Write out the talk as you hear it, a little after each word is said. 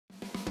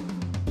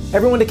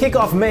Everyone, to kick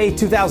off May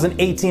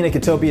 2018 at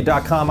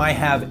Guitopia.com, I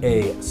have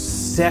a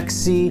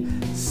sexy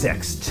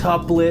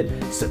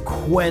sextuplet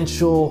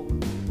sequential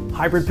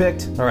hybrid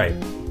picked. All right,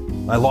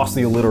 I lost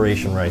the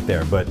alliteration right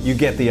there, but you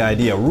get the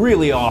idea.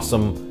 Really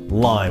awesome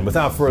line.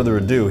 Without further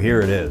ado,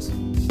 here it is.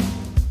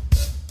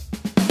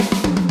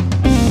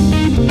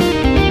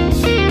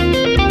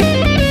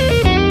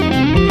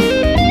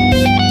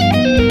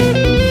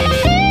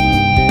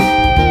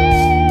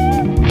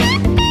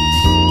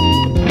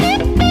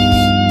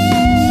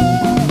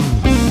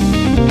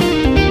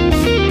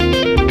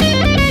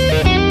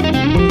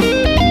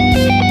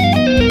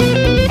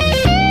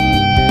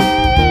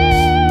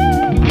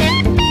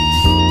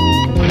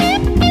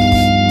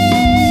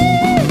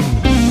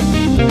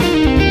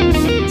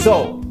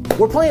 So,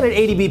 we're playing at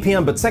 80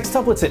 BPM, but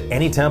sextuplets at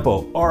any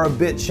tempo are a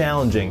bit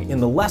challenging.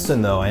 In the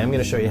lesson though, I am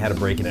gonna show you how to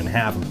break it in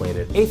half and play it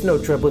at eighth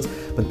note triplets,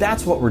 but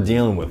that's what we're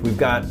dealing with.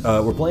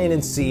 We're playing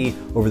in C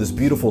over this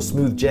beautiful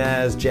smooth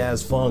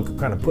jazz funk,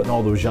 kind of putting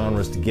all those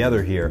genres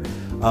together here.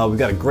 We've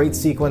got a great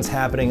sequence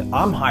happening.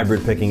 I'm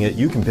hybrid picking it,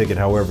 you can pick it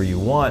however you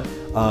want,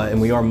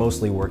 and we are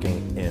mostly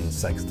working in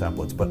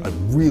sextuplets, but a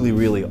really,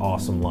 really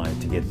awesome line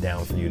to get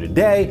down for you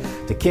today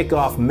to kick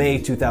off May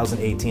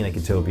 2018 at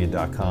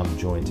Guitopia.com.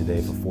 Join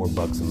today for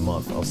 $4 a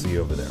month. I'll see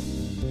you over there.